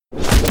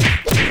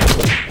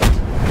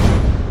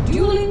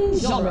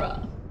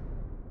genre.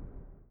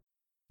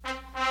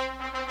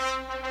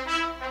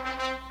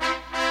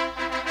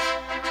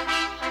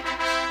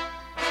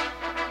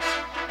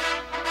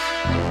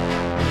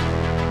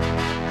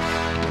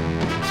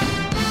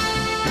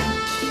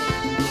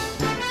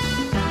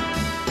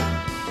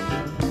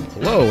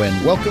 Hello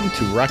and welcome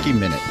to Rocky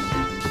Minute,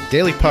 a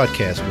daily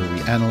podcast where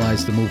we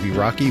analyze the movie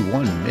Rocky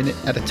 1 minute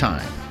at a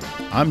time.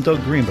 I'm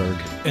Doug Greenberg.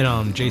 And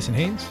I'm Jason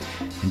Haynes.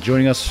 And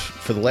joining us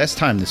for the last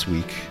time this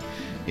week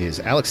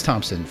is Alex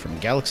Thompson from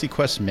Galaxy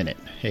Quest Minute.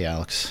 Hey,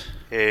 Alex.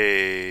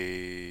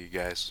 Hey,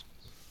 guys.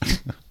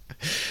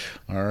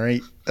 All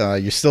right.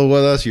 You're still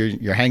with us?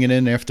 You're hanging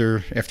in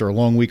after a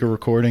long week of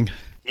recording?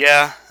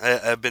 Yeah,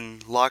 I've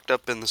been locked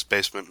up in this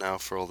basement now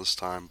for all this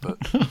time, but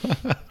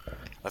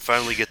I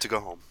finally get to go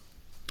home.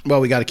 Well,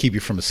 we got to keep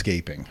you from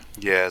escaping.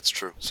 Yeah, it's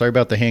true. Sorry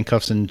about the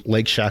handcuffs and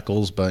leg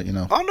shackles, but you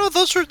know. Oh no,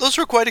 those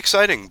are quite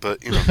exciting,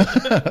 but you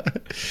know.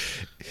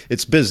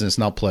 It's business,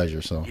 not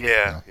pleasure, so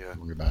Yeah.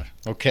 don't worry about it.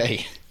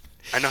 Okay.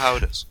 I know how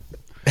it is.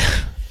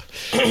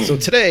 So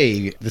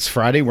today, this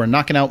Friday, we're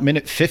knocking out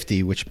minute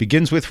 50, which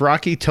begins with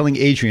Rocky telling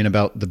Adrian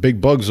about the big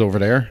bugs over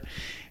there,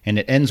 and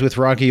it ends with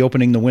Rocky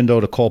opening the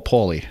window to call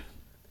Paulie.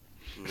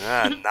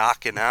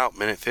 Knocking out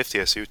minute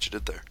 50. I see what you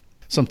did there.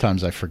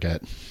 Sometimes I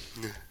forget.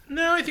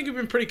 No, I think you've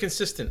been pretty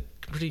consistent.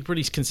 Pretty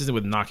consistent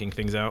with knocking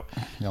things out.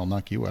 I'll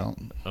knock you out.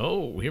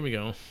 Oh, here we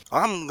go.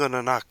 I'm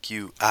gonna knock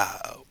you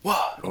out. Whoa.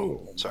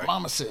 Oh, sorry.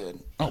 Mama said.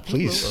 Oh,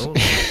 please. Oh.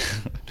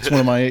 It's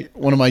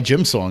one of my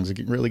gym songs.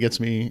 It really gets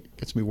me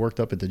worked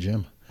up at the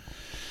gym.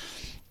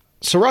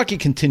 So Rocky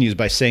continues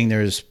by saying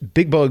there's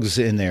big bugs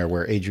in there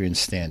where Adrian's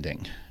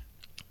standing.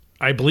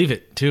 I believe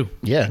it, too.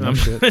 Yeah, no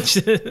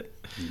shit.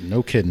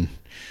 No kidding.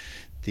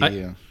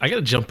 I got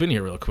to jump in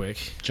here real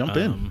quick. Jump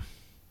in.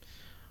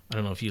 I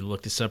don't know if you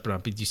looked this up or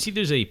not, but do you see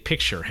there's a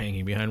picture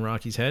hanging behind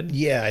Rocky's head?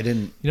 Yeah, I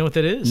didn't. You know what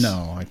that is?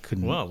 No, I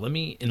couldn't. Well, let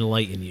me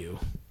enlighten you.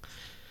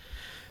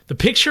 The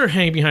picture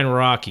hanging behind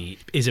Rocky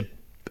is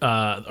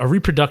a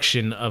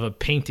reproduction of a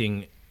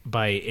painting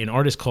by an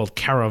artist called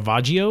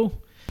Caravaggio,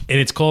 and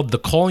it's called The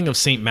Calling of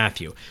St.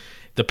 Matthew.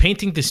 The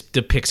painting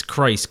depicts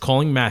Christ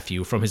calling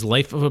Matthew from his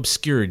life of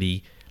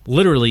obscurity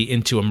literally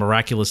into a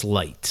miraculous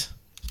light.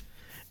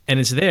 And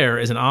it's there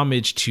as an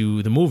homage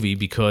to the movie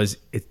because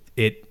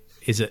it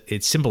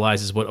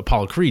symbolizes what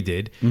Apollo Creed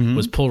did,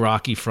 was pull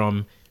Rocky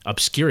from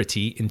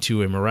obscurity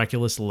into a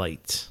miraculous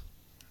light.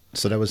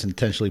 So that was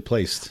intentionally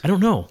placed. I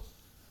don't know.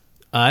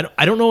 I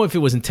don't know if it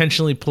was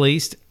intentionally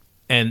placed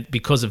and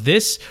because of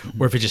this,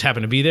 or if it just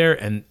happened to be there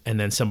and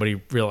then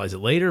somebody realized it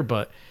later.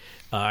 But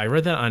I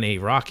read that on a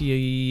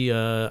Rocky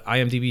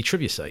IMDb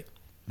trivia site.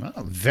 Wow,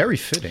 very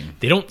fitting.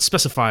 They don't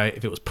specify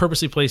if it was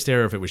purposely placed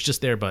there or if it was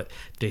just there, but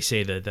they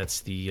say that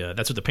that's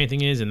what the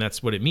painting is and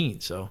that's what it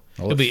means. So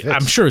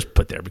I'm sure it's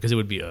put there because it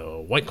would be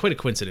quite a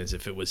coincidence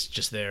if it was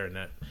just there and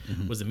that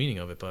was the meaning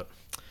of it. But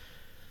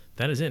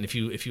that is it. If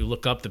you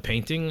look up the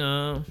painting,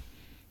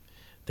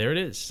 there it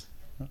is.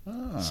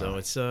 So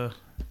it's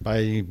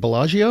by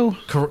Bellagio.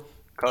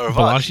 Caravaggio.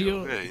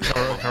 Bellagio? Yeah,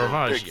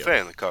 Caravaggio. Big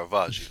fan of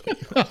Caravaggio.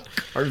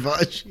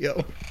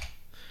 Caravaggio.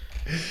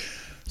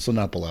 So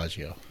not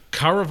Bellagio.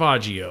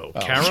 Caravaggio.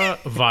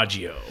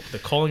 Caravaggio. The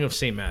Calling of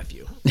St.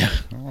 Matthew.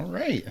 All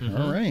right.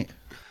 All right.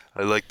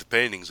 I like the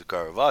paintings of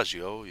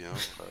Caravaggio, you know.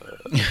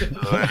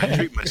 I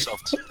treat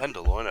myself to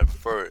Tenderloin. I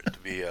prefer it to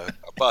be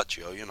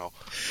Carpaccio, you know.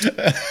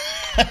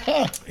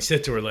 I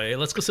said to her, like, hey,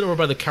 let's go sit over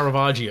by the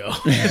Caravaggio.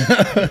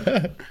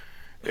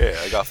 Yeah,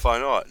 I got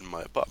fine art in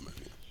my apartment.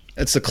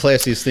 That's the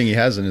classiest thing he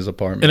has in his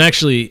apartment. And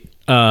actually,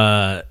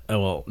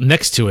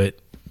 next to it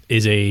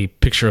is a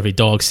picture of a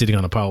dog sitting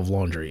on a pile of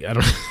laundry. I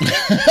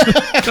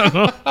don't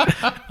know.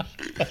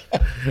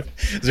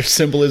 Is there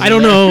symbolism? I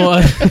don't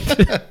know.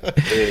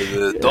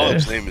 The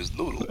dog's name is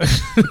Noodles.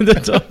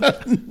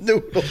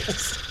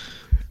 Noodles.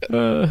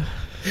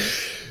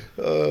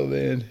 Oh,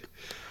 man.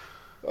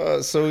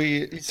 So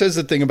he says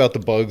the thing about the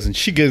bugs, and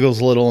she giggles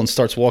a little and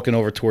starts walking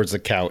over towards the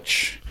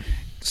couch.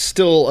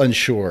 Still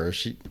unsure.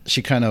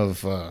 She kind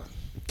of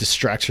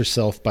distracts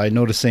herself by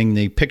noticing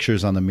the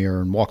pictures on the mirror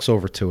and walks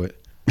over to it.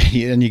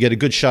 And you get a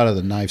good shot of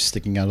the knife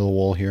sticking out of the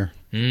wall here.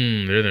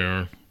 There they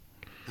are.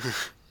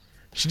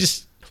 She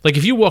just, like,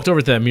 if you walked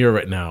over to that mirror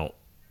right now,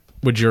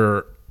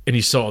 and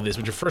you saw this,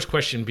 would your first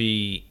question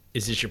be,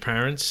 is this your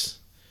parents?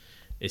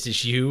 Is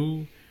this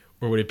you?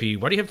 Or would it be,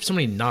 why do you have so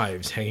many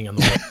knives hanging on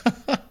the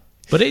wall?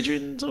 But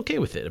Adrian's okay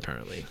with it,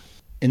 apparently.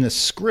 In the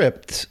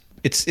script,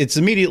 it's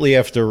immediately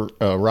after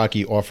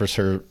Rocky offers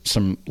her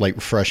some light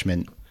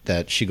refreshment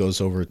that she goes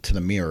over to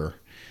the mirror.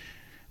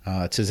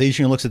 It says,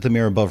 Adrian looks at the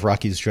mirror above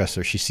Rocky's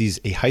dresser. She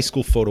sees a high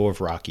school photo of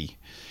Rocky.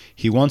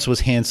 He once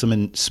was handsome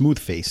and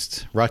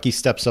smooth-faced. Rocky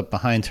steps up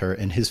behind her,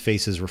 and his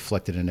face is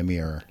reflected in a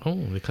mirror. Oh,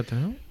 they cut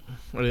that out?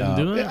 Or they didn't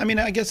do that? I mean,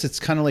 I guess it's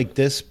kind of like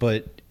this,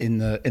 but in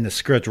the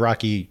script,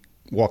 Rocky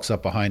walks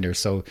up behind her.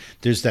 So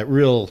there's that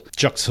real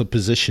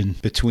juxtaposition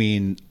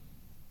between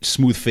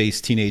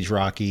smooth-faced teenage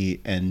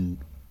Rocky and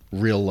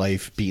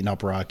real-life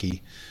beaten-up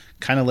Rocky.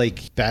 Kind of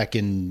like back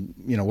in,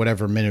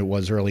 whatever minute it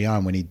was early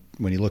on when he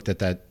looked at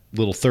that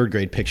little third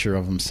grade picture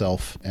of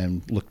himself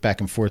and looked back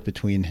and forth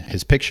between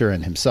his picture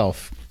and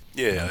himself.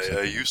 Yeah,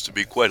 I used to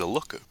be quite a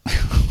looker.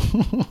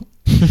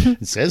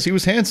 It says he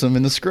was handsome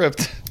in the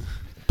script.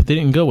 But they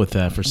didn't go with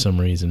that for some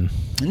reason.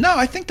 No,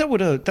 I think that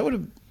would have. I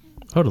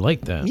would have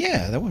liked that.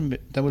 Yeah, that would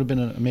have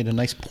been made a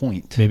nice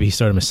point. Maybe he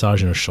started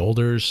massaging her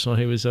shoulders while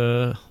he was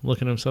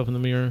looking at himself in the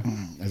mirror.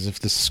 As if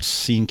this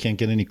scene can't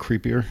get any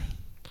creepier.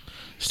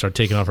 Start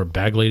taking off her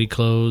bag lady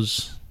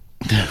clothes.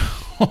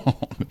 Oh,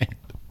 man.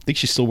 I think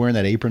she's still wearing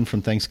that apron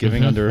from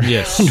Thanksgiving under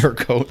her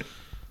coat.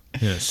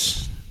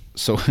 Yes.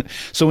 So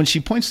when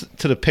she points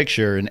to the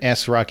picture and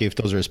asks Rocky if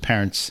those are his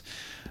parents,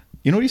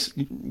 you know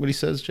what he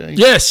says, Jay?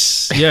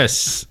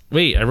 Yes.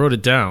 Wait, I wrote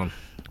it down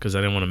because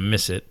I didn't want to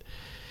miss it.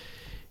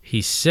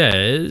 He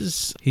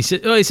says, she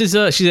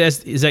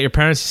asked, is that your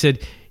parents? He said,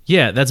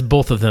 yeah, that's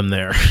both of them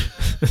there.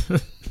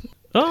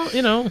 Well,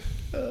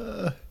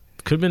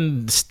 could have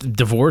been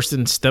divorced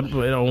and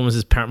one was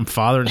his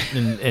father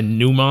and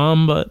new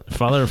mom, but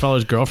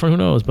father's girlfriend, who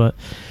knows? But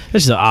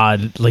this is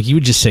odd. Like, you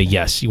would just say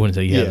yes. You wouldn't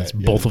say, it's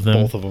both of them.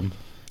 Both of them.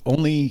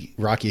 Only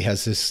Rocky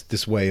has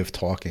this way of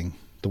talking,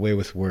 the way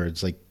with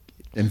words, like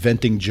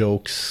inventing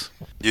jokes.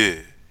 Yeah.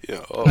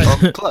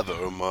 I'm clever.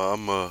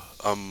 I'm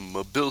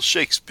a Bill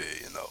Shakespeare,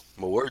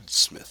 I'm a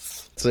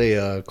wordsmith. It's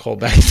a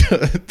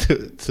callback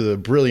to the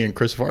brilliant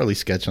Chris Farley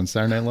sketch on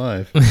Saturday Night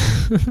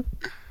Live.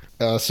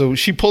 So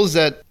she pulls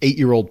that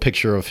 8-year-old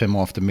picture of him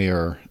off the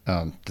mirror,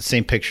 the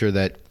same picture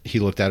that he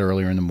looked at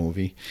earlier in the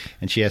movie,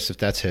 and she asks if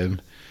that's him.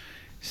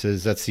 He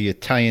says that's the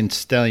Italian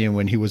stallion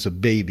when he was a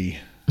baby.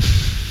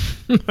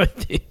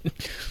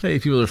 Hey,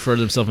 people refer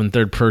to themselves in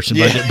third person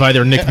by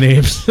their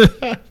nicknames.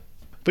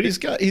 But he's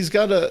got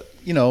a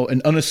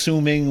an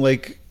unassuming,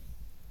 like,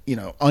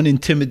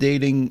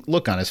 unintimidating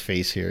look on his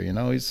face here.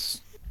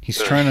 He's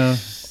trying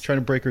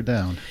to break her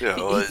down. Yeah,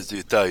 as the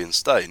Italian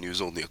stallion, he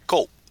was only a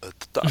colt at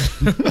the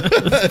time.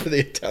 The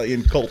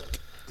Italian colt.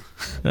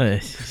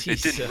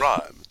 It didn't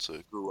rhyme, so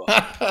it grew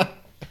up.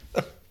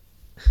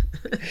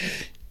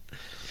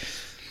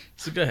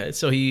 So go ahead.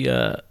 So he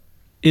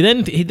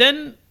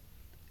then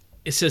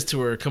it says to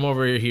her, "Come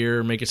over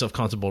here, make yourself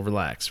comfortable,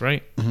 relax."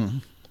 Right. Mm-hmm.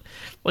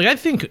 Like, I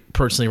think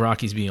personally,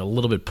 Rocky's being a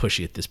little bit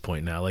pushy at this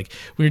point now. Like,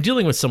 when you're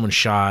dealing with someone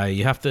shy,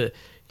 you have to,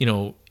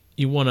 you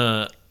want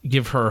to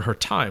give her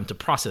time to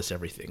process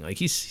everything. Like,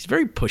 he's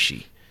very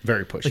pushy.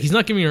 Very pushy. Like, he's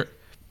not giving her,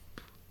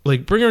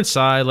 like, bring her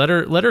inside, let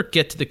her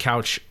get to the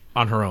couch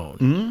on her own.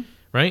 Mm-hmm.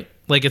 Right?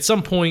 Like, at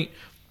some point,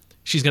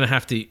 she's going to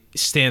have to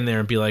stand there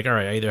and be like, all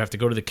right, I either have to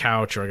go to the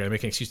couch or I got to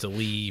make an excuse to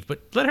leave.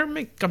 But let her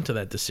come to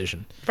that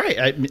decision. Right.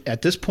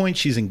 At this point,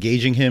 she's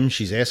engaging him.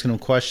 She's asking him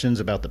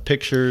questions about the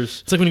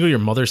pictures. It's like when you go to your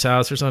mother's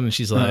house or something, and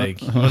she's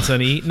like, you want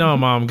something to eat? No,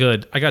 Mom, I'm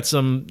good. I got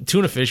some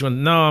tuna fish.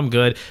 No, I'm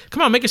good.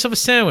 Come on, make yourself a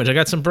sandwich. I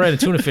got some bread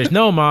and tuna fish.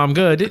 No, Mom, I'm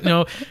good.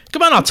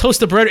 Come on, I'll toast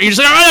the bread. And you're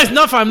just like, all right, that's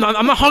enough. I'm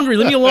not hungry.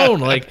 Leave me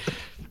alone. Like,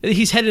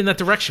 he's headed in that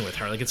direction with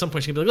her. Like, at some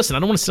point, she's going to be like, listen, I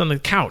don't want to sit on the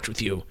couch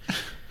with you.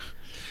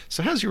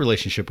 So how's your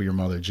relationship with your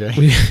mother, Jay?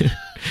 We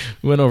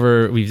went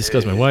over, we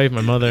discussed my wife, my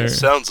mother. It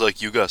sounds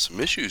like you got some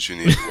issues you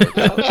need to work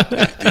out.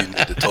 Do you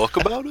need to talk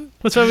about it?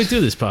 That's why we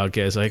do this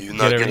podcast. Do you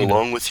not get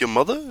along with your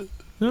mother?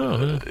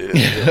 No.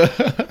 Yeah.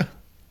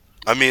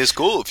 I mean, it's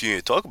cool if you need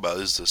to talk about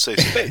it. It's a safe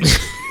space.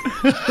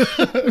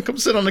 Come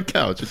sit on the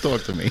couch and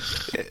talk to me.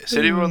 Yeah,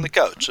 sit here on the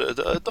couch.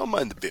 Don't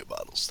mind the beer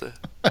bottles there.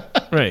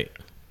 Right.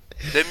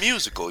 They're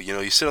musical.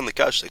 You sit on the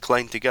couch, they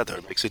clang together.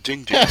 It makes a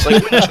ding-ding. It's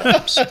like wind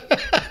chimes.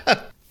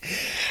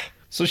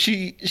 So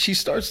she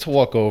starts to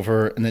walk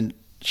over, and then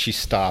she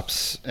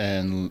stops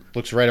and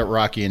looks right at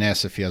Rocky and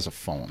asks if he has a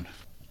phone.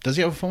 Does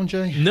he have a phone,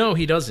 Jay? No,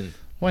 he doesn't.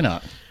 Why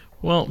not?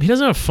 Well, he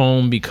doesn't have a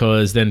phone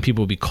because then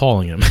people will be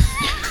calling him.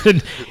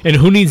 and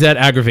who needs that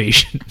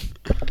aggravation?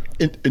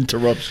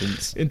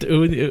 Interruptions.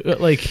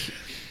 Like,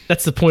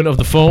 that's the point of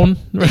the phone,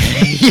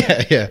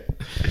 right? Yeah.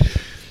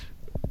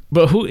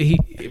 But who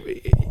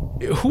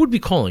would be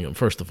calling him,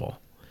 first of all?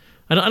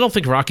 I don't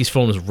think Rocky's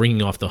phone is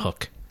ringing off the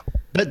hook.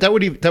 That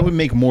would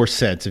make more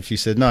sense if you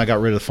said, no, I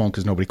got rid of the phone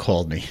because nobody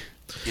called me.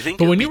 You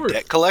think it would be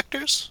debt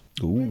collectors?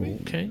 Ooh.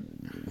 Okay.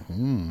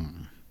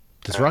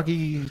 Does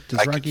Rocky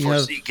I could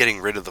foresee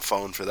getting rid of the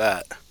phone for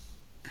that.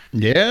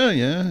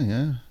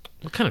 Yeah.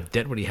 What kind of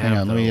debt would he have?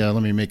 Hang on,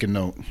 let me make a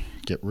note.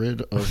 Get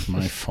rid of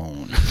my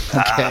phone.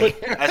 Okay.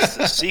 That's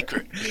the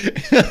secret.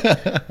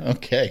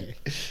 Okay.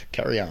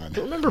 Carry on.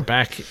 Remember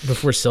back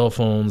before cell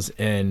phones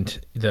and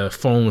the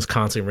phone was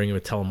constantly ringing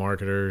with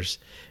telemarketers,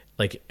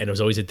 and it was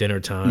always at dinner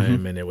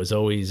time, and it was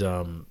always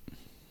the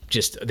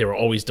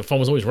phone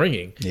was always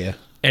ringing. Yeah.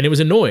 And it was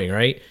annoying,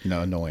 right?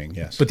 No, annoying,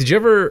 yes. But did you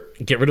ever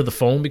get rid of the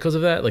phone because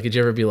of that? Like, did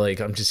you ever be like,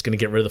 I'm just going to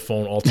get rid of the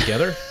phone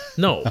altogether?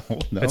 No.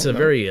 That's a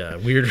very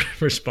weird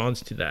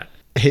response to that.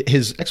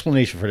 His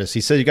explanation for this, he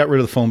said he got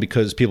rid of the phone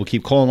because people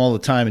keep calling all the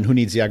time and who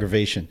needs the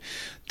aggravation.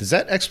 Does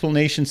that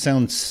explanation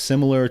sound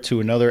similar to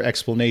another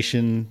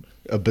explanation,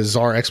 a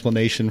bizarre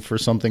explanation for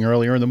something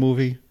earlier in the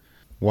movie?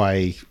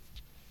 Why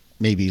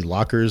maybe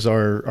lockers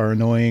are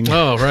annoying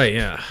Oh, right,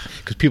 yeah.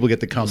 because people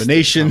get the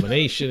combination.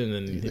 Combination, and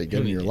then They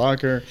get in your you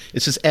locker.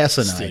 It's just steal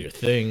asinine. your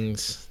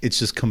things. It's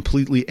just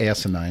completely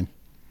asinine.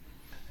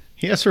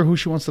 He asks her who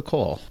she wants to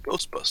call.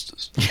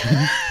 Ghostbusters.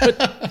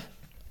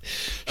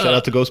 Shout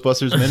out to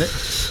Ghostbusters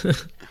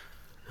Minute.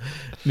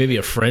 Maybe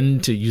a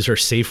friend to use her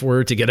safe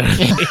word to get out of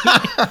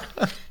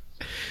it.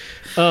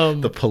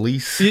 The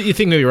police. You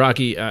think maybe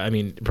Rocky,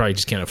 probably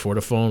just can't afford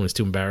a phone. Was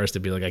too embarrassed to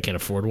be like, I can't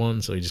afford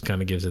one. So he just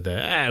kind of gives it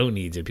that, who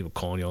needs it? People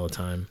calling you all the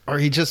time. Or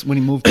he just, when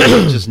he moved out,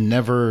 he just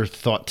never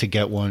thought to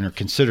get one or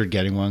considered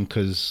getting one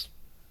because,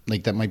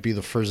 like, that might be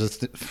the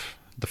furthest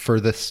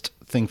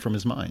thing from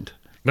his mind.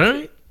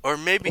 Right? Or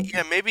maybe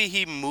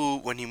he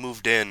moved when he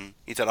moved in.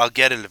 He thought I'll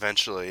get it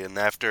eventually, and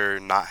after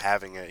not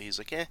having it, he's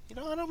like, I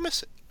don't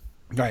miss it.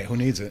 Right, who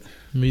needs it?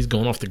 Maybe he's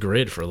going off the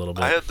grid for a little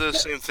bit. I had the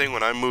same thing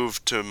when I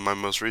moved to my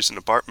most recent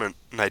apartment,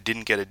 and I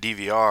didn't get a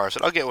DVR. I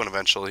said I'll get one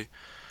eventually.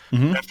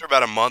 Mm-hmm. After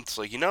about a month, it's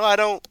like I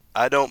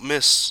don't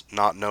miss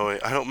not knowing.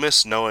 I don't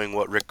miss knowing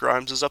what Rick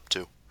Grimes is up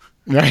to.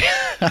 Right.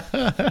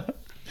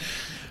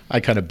 I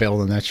kind of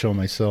bailed on that show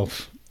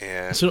myself.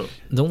 Yeah. So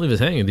don't leave us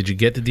hanging. Did you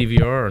get the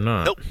DVR or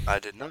not? Nope, I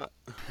did not.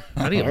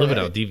 How do you live All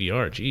without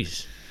DVR?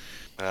 Jeez.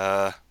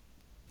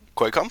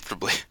 Quite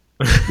comfortably.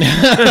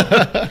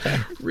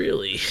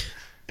 Really?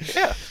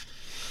 Yeah.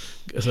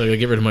 Guess I gotta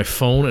get rid of my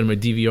phone and my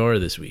DVR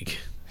this week.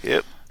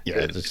 Yep. Yeah,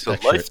 It's just the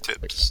extra- life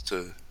tips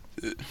to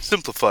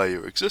simplify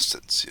your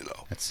existence.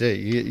 That's it.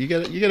 You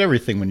get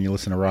everything when you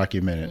listen to Rocky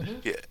a Minute. Mm-hmm.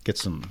 Yeah. Get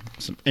some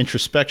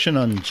introspection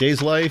on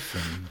Jay's life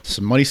and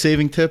some money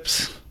saving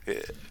tips. Yeah.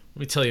 Let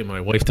me tell you, what my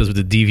wife does with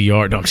the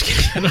DVR. No, I'm just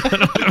kidding.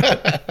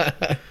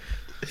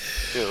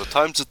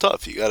 Times are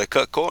tough. You got to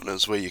cut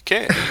corners where you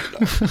can.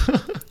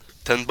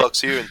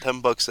 $10 here and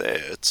 $10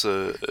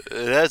 there.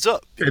 It adds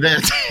up.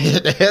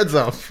 It adds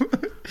up.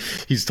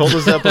 He's told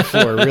us that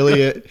before.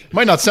 Really, it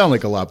might not sound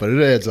like a lot, but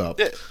it adds up.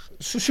 Yeah.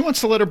 So she wants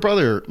to let her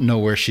brother know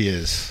where she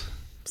is.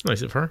 It's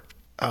nice of her.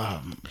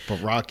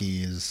 But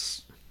Rocky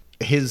is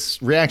his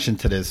reaction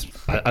to this.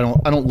 I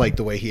don't like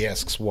the way he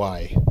asks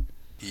why.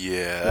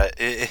 Yeah.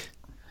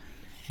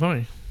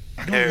 Why?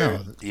 I don't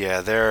know.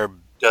 Yeah, there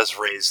does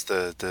raise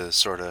the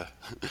sort of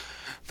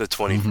the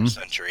 21st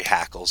century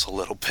hackles a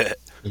little bit.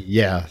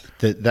 Yeah,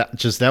 that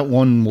just that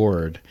one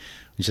word.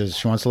 He says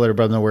she wants to let her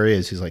brother know where he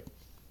is. He's like,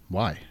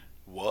 why?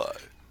 Why?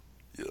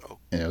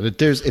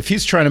 There's if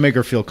he's trying to make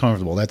her feel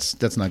comfortable, that's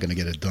not going to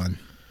get it done.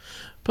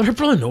 But her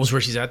brother knows where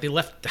she's at. They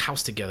left the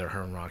house together,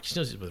 her and Rocky. She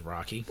knows he's with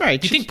Rocky. Right,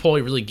 Do you think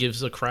Paulie really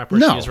gives a crap where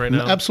No, she is right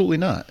now? absolutely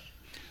not.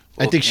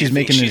 Well, I think do she's you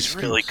making an she's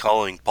excuse. really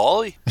calling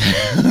Paulie.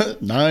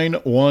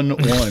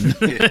 911.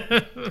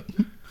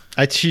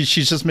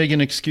 She's just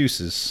making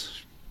excuses.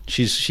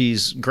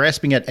 She's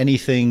grasping at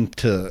anything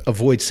to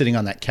avoid sitting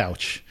on that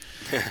couch.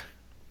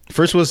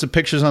 First was the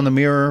pictures on the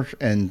mirror,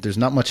 and there's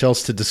not much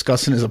else to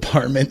discuss in his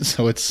apartment.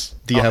 So it's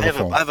do you have a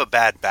phone? I have a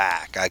bad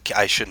back.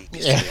 I shouldn't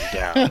be sitting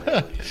down.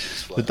 Really.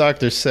 It's The like-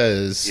 doctor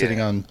says sitting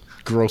on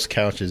gross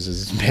couches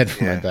is bad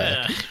for my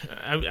back.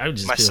 I would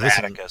just my be, listen,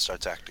 sciatica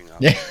starts acting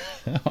up. Yeah.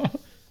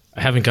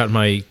 I haven't gotten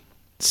my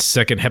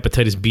second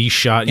hepatitis B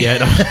shot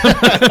yet.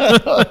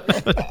 I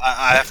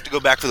have to go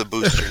back for the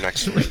booster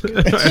next week.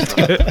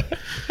 To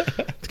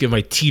get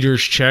my teeters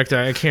checked.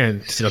 I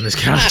can't sit on this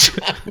couch.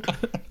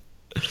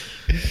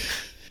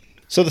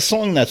 So the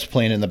song that's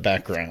playing in the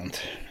background.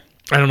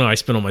 I don't know. I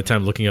spent all my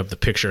time looking up the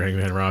picture hanging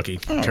behind Rocky.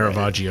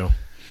 Caravaggio.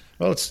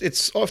 Well,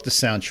 it's off the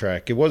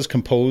soundtrack. It was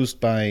composed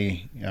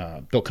by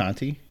Bill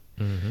Conti,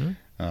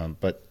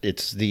 but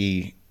it's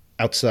the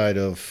outside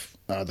of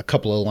the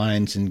couple of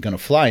lines in "Gonna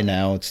Fly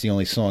Now." It's the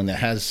only song that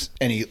has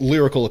any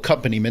lyrical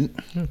accompaniment.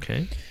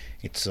 Okay.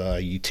 It's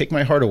 "You Take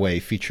My Heart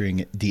Away"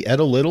 featuring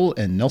DeEtta Little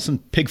and Nelson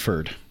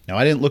Pigford. Now,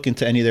 I didn't look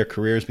into any of their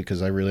careers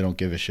because I really don't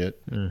give a shit,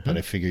 but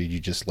I figured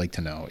you'd just like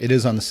to know. It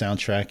is on the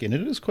soundtrack, and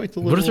it is quite the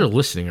little... What if they're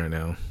listening right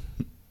now?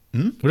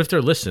 What if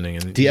they're listening?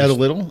 And DeEtta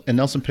Little and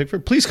Nelson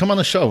Pigford, please come on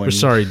the show. We're And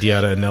sorry,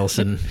 DeEtta and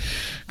Nelson.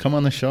 come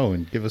on the show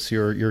and give us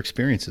your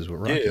experiences with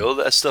Rocky. Yeah, all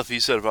that stuff he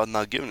said about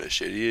not giving a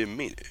shit, he didn't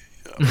mean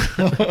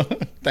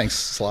it. Thanks,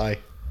 Sly.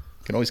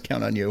 Can always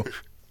count on you.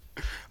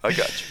 I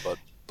got you, bud.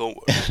 Don't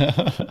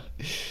worry.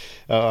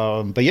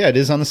 But yeah, it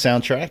is on the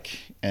soundtrack,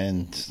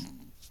 and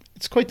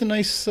it's quite the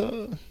nice,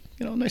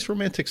 nice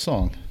romantic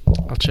song.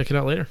 I'll check it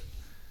out later.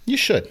 You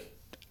should.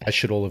 As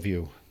should all of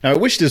you. Now, I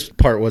wish this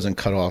part wasn't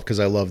cut off because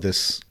I love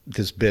this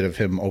bit of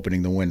him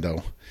opening the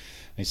window.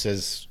 He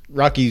says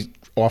Rocky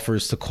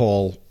offers to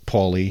call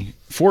Paulie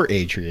for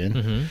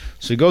Adrian,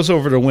 so he goes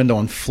over to the window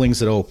and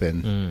flings it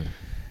open.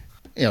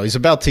 He's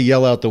about to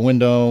yell out the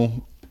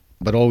window,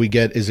 but all we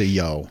get is a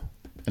yo,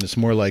 and it's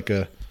more like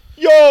a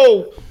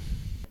yo.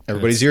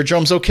 Everybody's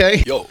eardrums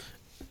okay? Yo.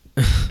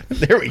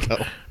 There we go.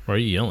 Why are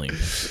you yelling?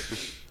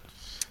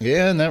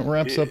 Yeah, and that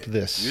wraps up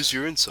this. Use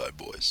your inside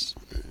voice.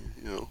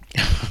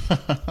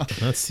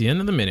 That's the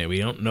end of the minute. We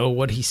don't know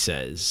what he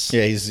says.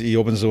 Yeah, he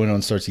opens the window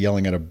and starts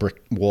yelling at a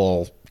brick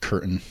wall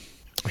curtain.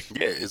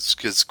 Yeah,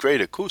 it's great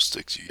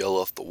acoustics. You yell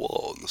off the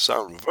wall and the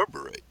sound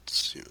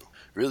reverberates,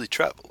 really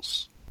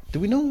travels. Do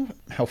we know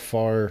how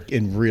far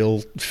in real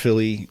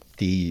Philly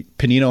the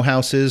Panino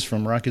house is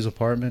from Rocky's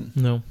apartment?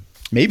 No.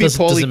 Maybe Does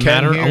Paulie it can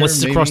matter here, unless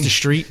it's across maybe. the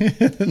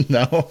street?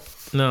 No.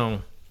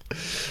 No.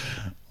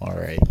 All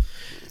right.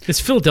 It's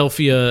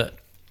Philadelphia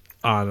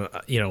on,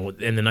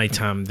 in the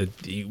nighttime.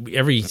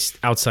 Every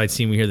outside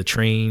scene, we hear the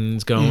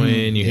trains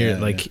going. You hear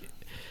yeah,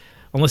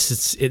 unless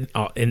it's in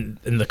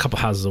the couple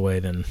houses away,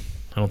 then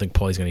I don't think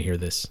Paulie's going to hear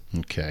this.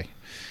 Okay.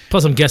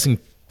 Plus, I'm guessing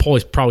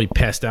Paulie's probably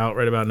passed out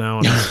right about now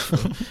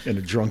In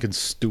a drunken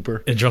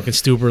stupor. in drunken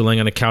stupor, laying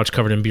on a couch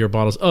covered in beer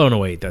bottles. Oh no,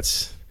 wait,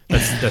 that's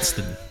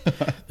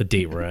the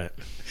date we're at.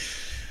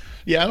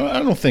 Yeah,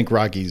 I don't think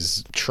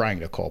Rocky's trying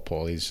to call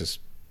Paul. He's just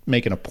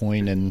making a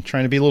point and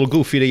trying to be a little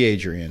goofy to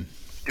Adrian.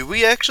 Do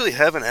we actually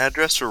have an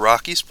address for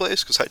Rocky's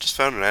place? Because I just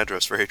found an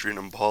address for Adrian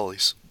and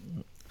Paulie's.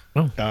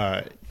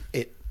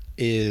 It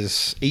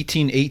is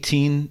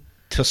 1818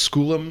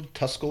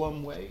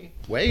 Tusculum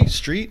Way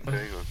Street. Hang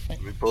on.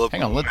 Let me pull up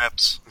Hang on, Google let-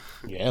 Maps.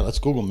 Yeah, let's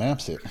Google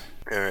Maps it.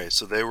 All right,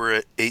 so they were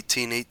at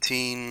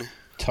 1818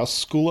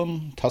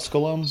 Tusculum,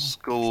 Sculum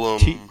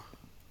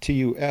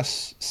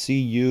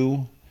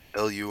Tuscu.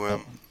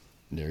 LUM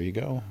There you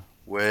go.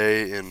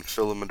 Way in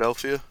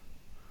Philadelphia.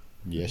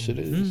 Yes, it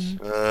is.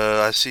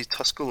 I see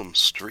Tusculum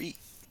Street.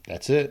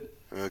 That's it.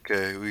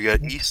 Okay, we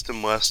got east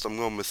and west. I'm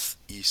going with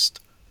east.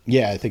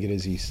 Yeah, I think it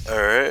is east.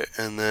 All right,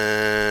 and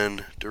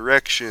then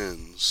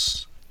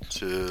directions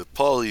to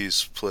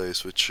Paulie's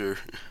place, which are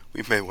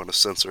we may want to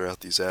censor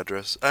out these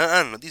addresses.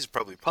 I don't know. These are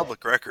probably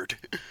public record.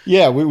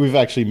 Yeah, we've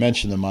actually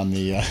mentioned them on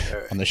the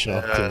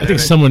show. I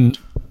think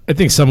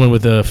someone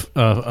with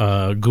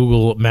a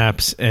Google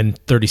Maps and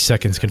 30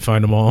 seconds can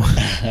find them all.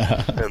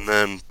 And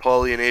then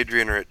Paulie and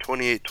Adrian are at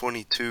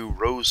 2822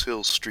 Rose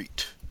Hill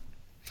Street.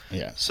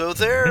 Yeah. So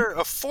they're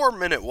a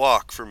 4-minute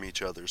walk from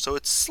each other. So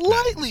it's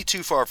slightly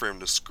too far for him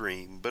to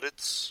scream, but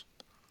it's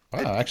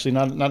Wow, actually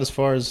not as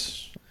far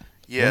as.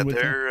 yeah, One would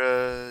they're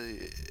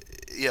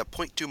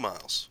 0.2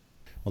 miles.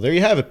 Well, there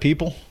you have it,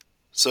 people.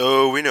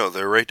 So we know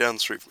they're right down the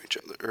street from each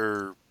other.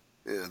 Or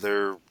yeah,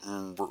 they're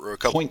a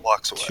couple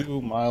blocks away.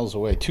 2 miles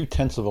away,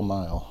 0.2 of a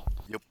mile.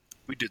 Yep.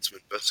 We did some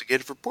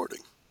investigative reporting.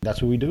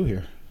 That's what we do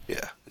here.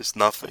 Yeah, it's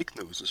not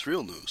fake news. It's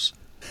real news.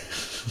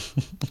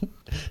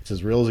 It's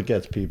as real as it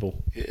gets,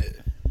 people. Yeah.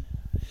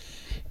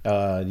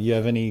 Do you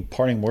have any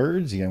parting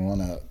words? You want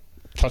to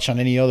touch on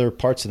any other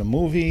parts of the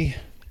movie?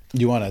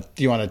 Do you want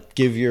to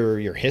give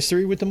your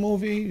history with the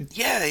movie?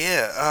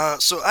 Yeah.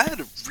 So I had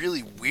a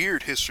really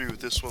weird history with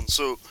this one.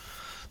 So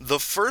the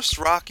first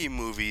Rocky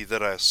movie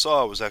that I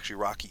saw was actually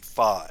Rocky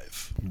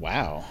 5.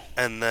 Wow.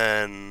 And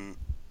then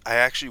I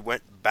actually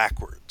went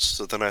backwards.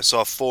 So then I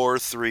saw 4,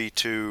 3,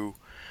 2,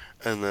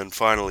 and then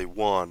finally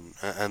 1,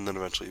 and then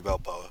eventually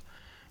Balboa.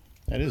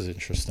 That is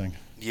interesting.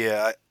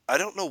 Yeah, I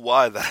don't know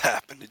why that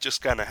happened. It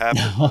just kind of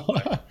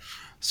happened.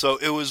 So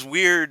it was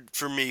weird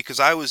for me because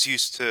I was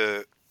used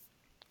to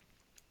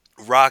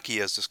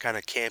Rocky as this kind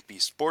of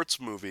campy sports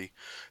movie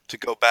to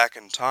go back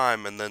in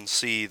time and then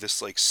see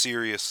this like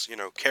serious,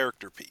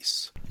 character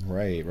piece.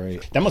 Right.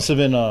 That must have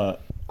been I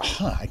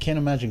can't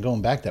imagine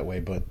going back that way,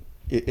 but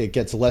it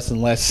gets less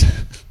and less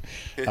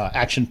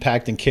action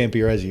packed and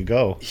campier as you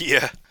go.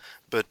 Yeah,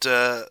 but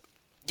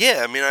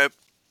yeah, I mean, I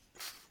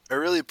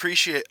really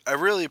appreciate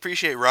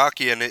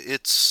Rocky, and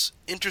it's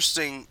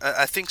interesting.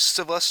 I think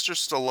Sylvester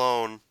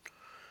Stallone,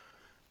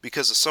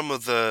 because of some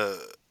of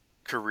the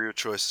career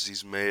choices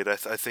he's made, I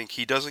think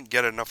he doesn't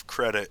get enough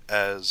credit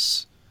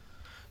as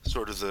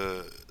sort of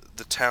the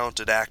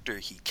talented actor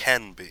he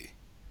can be.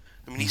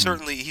 I mean, he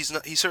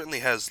certainly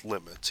has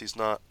limits. He's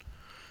not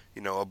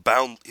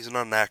he's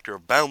not an actor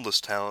of boundless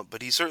talent,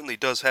 but he certainly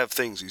does have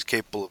things he's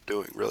capable of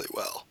doing really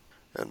well.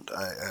 And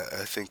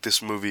I think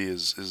this movie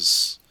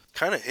is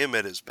kind of him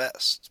at his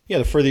best. Yeah,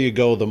 the further you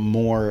go, the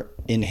more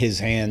in his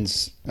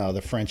hands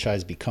the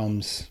franchise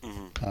becomes,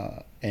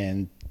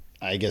 and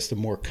I guess the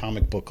more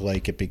comic book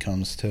like it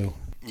becomes too.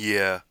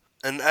 Yeah,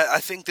 and I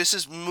think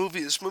this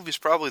movie's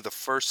probably the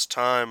first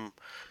time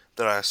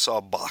that I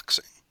saw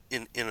boxing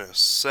in a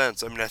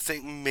sense. I mean, I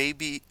think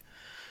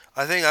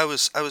I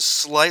was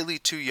slightly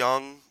too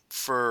young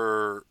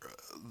for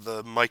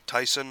the Mike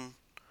Tyson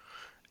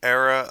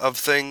era of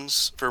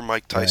things, for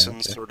Mike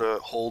Tyson's sort of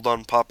hold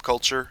on pop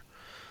culture.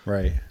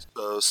 Right.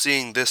 So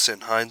seeing this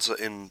in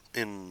hindsight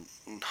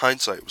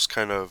was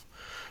kind of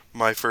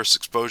my first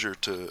exposure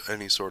to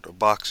any sort of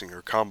boxing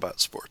or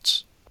combat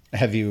sports.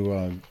 Have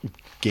you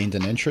gained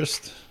an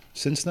interest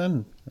since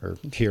then, or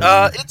here?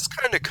 It's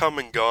kind of come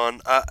and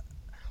gone.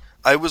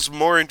 I was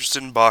more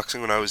interested in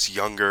boxing when I was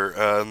younger,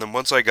 and then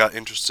once I got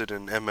interested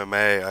in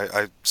MMA,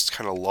 I just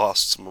kind of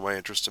lost some of my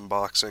interest in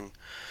boxing.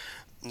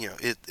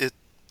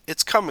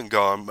 It's come and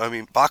gone. I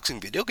mean, boxing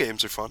video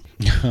games are fun.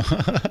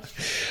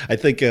 I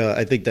think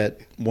that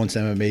once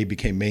MMA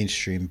became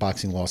mainstream,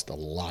 boxing lost a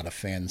lot of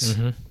fans.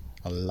 Mm-hmm.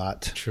 A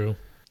lot. True.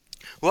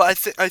 Well, I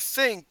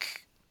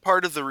think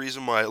part of the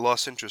reason why it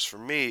lost interest for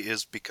me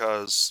is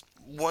because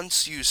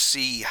once you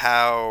see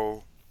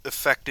how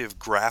effective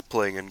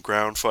grappling and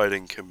ground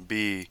fighting can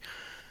be,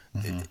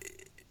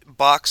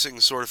 boxing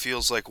sort of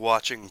feels like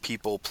watching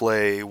people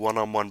play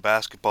one-on-one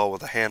basketball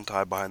with a hand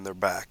tie behind their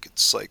back.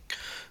 It's like,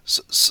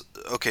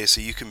 okay,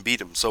 so you can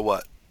beat him, so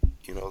what?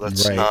 You know,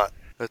 that's Right.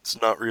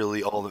 not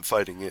really all that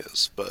fighting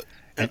is. But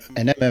And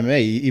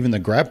MMA, even the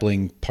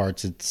grappling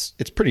parts, it's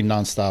pretty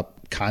nonstop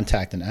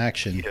contact and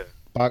action. Yeah.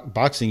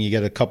 Boxing, you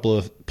get a couple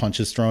of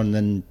punches thrown, and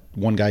then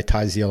one guy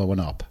ties the other one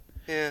up,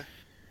 yeah,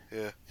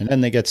 and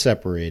then they get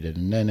separated,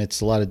 and then it's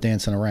a lot of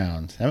dancing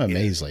around.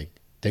 MMA's like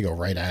they go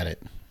right at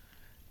it.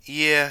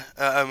 yeah.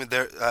 I mean,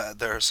 there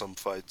are some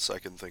fights I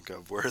can think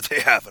of where they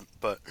haven't,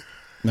 but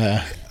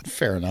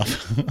Fair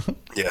enough.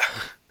 yeah.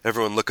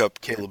 Everyone look up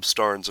Caleb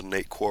Starnes and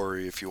Nate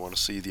Quarry if you want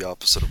to see the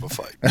opposite of a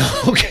fight.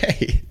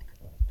 Okay.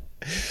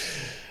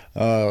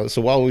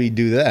 So while we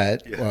do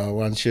that, Yeah.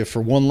 why don't you,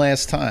 for one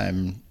last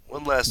time,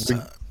 One last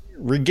time.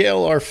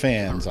 regale our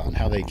fans on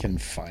how they can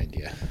find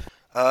you.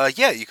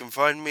 Yeah, you can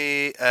find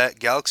me at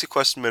Galaxy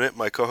Quest Minute.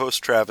 My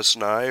co-host Travis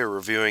and I are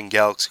reviewing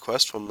Galaxy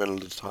Quest 1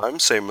 minute at a time.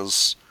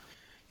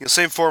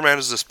 Same format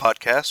as this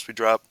podcast. We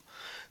drop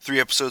 3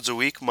 episodes a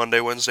week, Monday,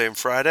 Wednesday, and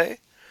Friday.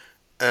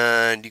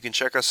 And you can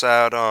check us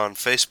out on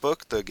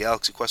Facebook, the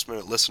Galaxy Quest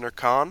Minute Listener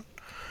Con,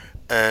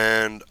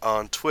 and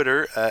on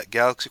Twitter at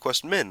Galaxy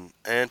Quest Min.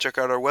 And check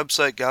out our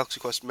website,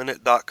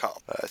 galaxyquestminute.com.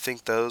 I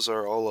think those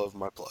are all of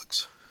my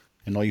plugs.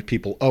 And all you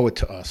people owe it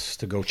to us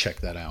to go check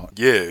that out.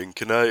 Yeah, and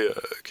can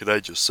I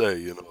just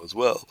say, as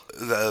well,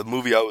 the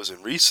movie I was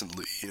in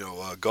recently,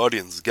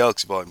 Guardians of the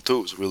Galaxy Volume 2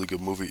 was a really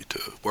good movie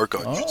to work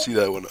on. You should see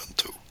that one on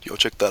too.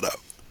 Check that out.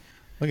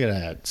 Look at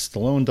that.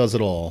 Stallone does it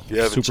all.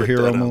 You haven't checked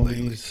Superhero that out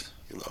movies.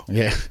 lately,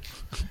 Yeah.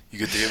 You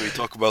get to hear me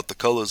talk about the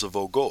colors of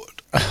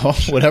Ogord.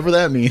 Whatever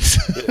that means.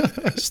 Yeah,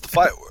 it's the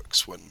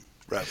fireworks when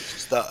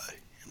Ravagers die.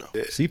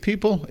 Yeah. See,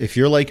 people, if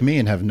you're like me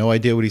and have no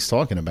idea what he's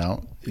talking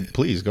about,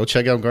 please go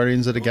check out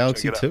Guardians of the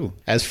Galaxy check it 2.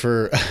 As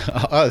for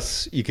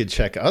us, you could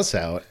check us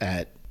out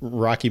at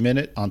Rocky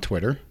Minute on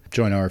Twitter.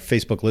 Join our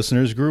Facebook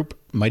listeners group,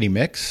 Mighty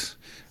Mix.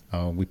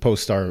 We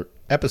post our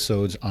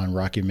episodes on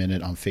Rocky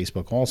Minute on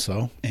Facebook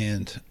also.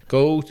 And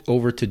go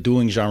over to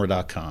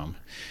doinggenre.com,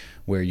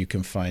 where you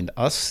can find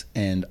us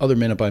and other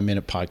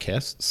minute-by-minute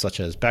podcasts, such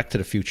as Back to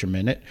the Future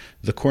Minute,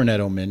 The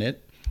Cornetto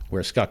Minute,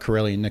 where Scott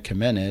Corelli and Nick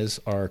Jimenez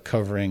are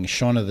covering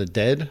Shaun of the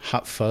Dead,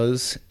 Hot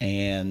Fuzz,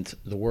 and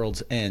The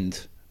World's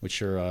End, which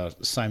are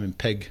Simon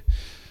Pegg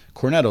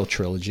Cornetto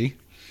trilogy.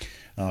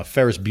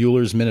 Ferris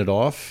Bueller's Minute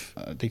Off.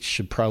 They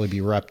should probably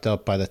be wrapped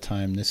up by the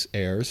time this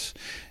airs.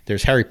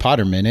 There's Harry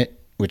Potter Minute,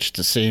 which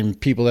the same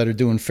people that are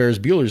doing Ferris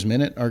Bueller's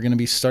Minute are going to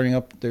be starting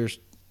up their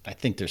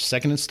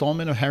second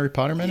installment of Harry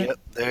Potter Minute. Yep,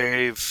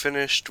 they've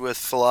finished with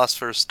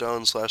Philosopher's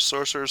Stone /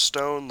 Sorcerer's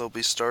Stone. They'll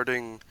be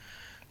starting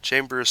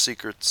Chamber of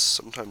Secrets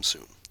sometime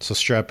soon. So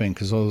strap in,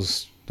 because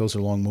those are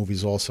long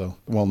movies also.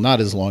 Well, not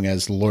as long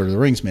as the Lord of the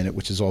Rings Minute,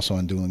 which is also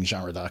on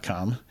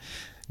duelinggenre.com.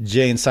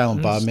 Jay and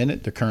Silent Bob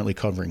Minute, they're currently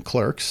covering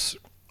Clerks.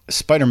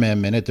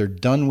 Spider-Man Minute, they're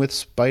done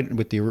with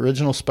the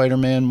original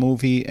Spider-Man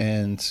movie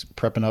and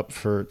prepping up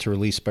to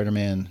release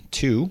Spider-Man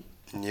 2.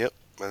 Yep,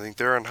 I think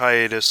they're on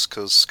hiatus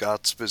because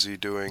Scott's busy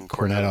doing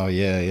Cornetto,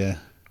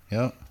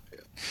 yeah.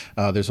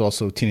 There's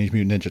also Teenage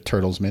Mutant Ninja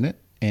Turtles Minute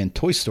and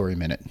Toy Story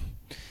Minute.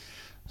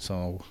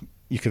 So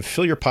you can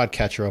fill your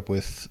podcatcher up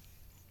with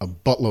a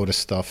buttload of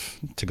stuff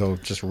to go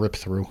just rip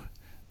through.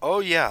 Oh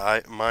yeah,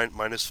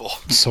 mine is full.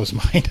 So is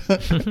mine.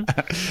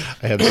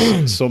 I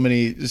have so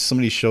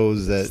many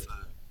shows that,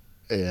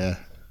 yeah.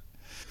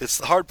 It's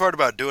the hard part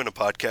about doing a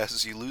podcast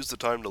is you lose the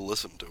time to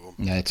listen to them.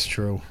 Yeah, it's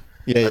true.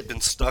 Yeah, I've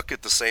been stuck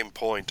at the same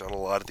point on a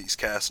lot of these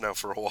casts now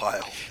for a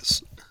while.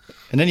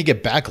 and then you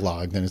get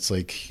backlogged, and it's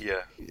like,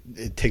 Yeah.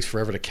 it takes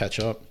forever to catch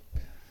up.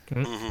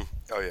 Mm-hmm.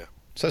 Oh yeah.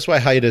 So that's why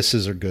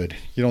hiatuses are good.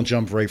 You don't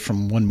jump right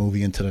from one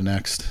movie into the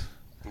next.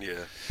 Yeah.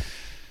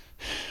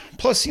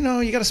 Plus, you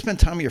got to spend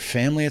time with your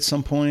family at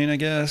some point, I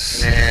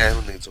guess. Yeah,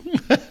 who needs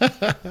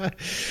them?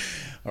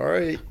 All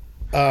right.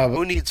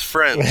 Who needs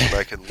friends when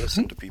I can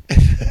listen to people?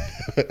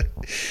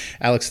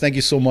 Alex, thank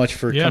you so much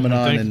for Yeah, coming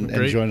on thank and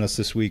you. joining us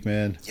this week,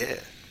 man.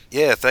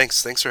 Yeah.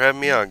 Thanks for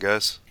having me on,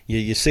 guys.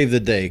 You saved the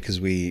day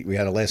because we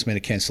had a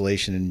last-minute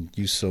cancellation, and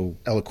you so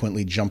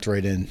eloquently jumped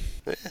right in.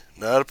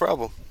 Not a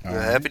problem. I'm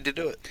right. happy to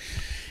do it.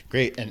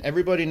 Great. And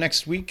everybody,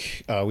 next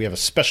week, we have a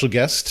special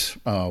guest.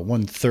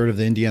 1/3 of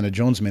the Indiana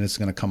Jones Minute is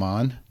going to come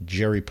on,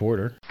 Jerry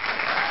Porter.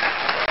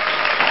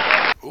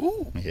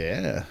 Ooh.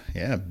 Yeah.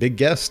 Big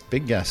guest.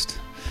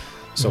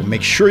 So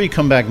make sure you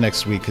come back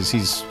next week because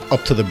he's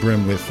up to the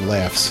brim with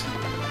laughs.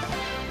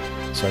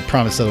 So I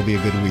promise that'll be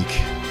a good week.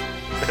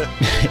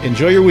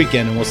 Enjoy your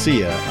weekend, and we'll see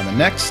you on the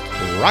next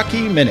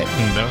Rocky Minute.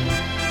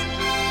 No.